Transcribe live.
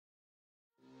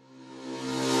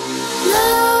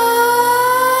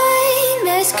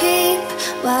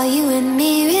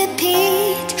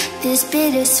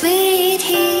bittersweet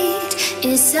heat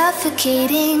is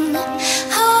suffocating.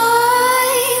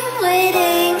 I'm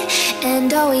waiting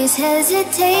and always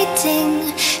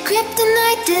hesitating.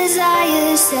 Kryptonite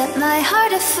desires set my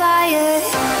heart afire.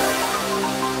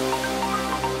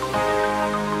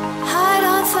 Heart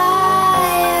on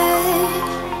fire.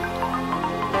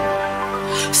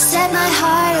 Set my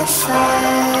heart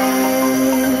afire.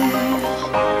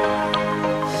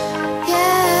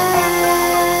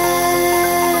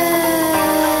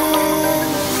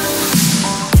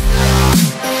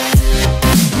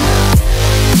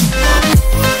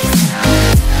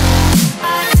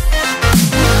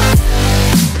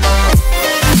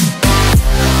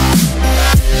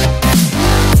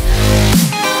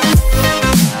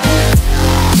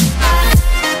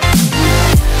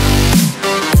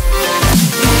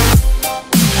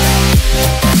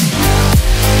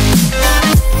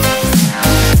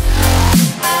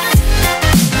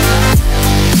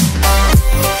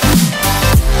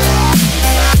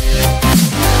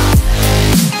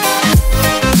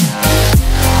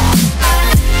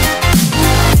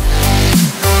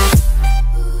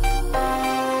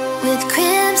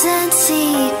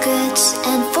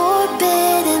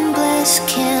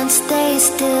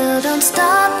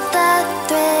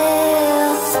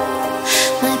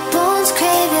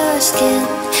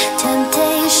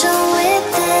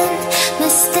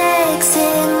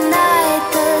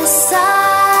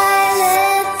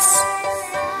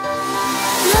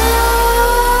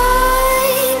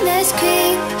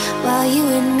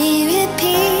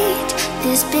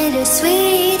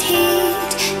 Bittersweet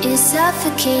heat is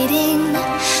suffocating.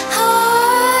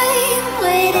 I'm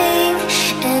waiting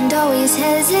and always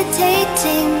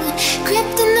hesitating.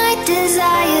 Kryptonite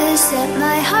desires set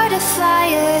my heart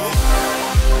afire.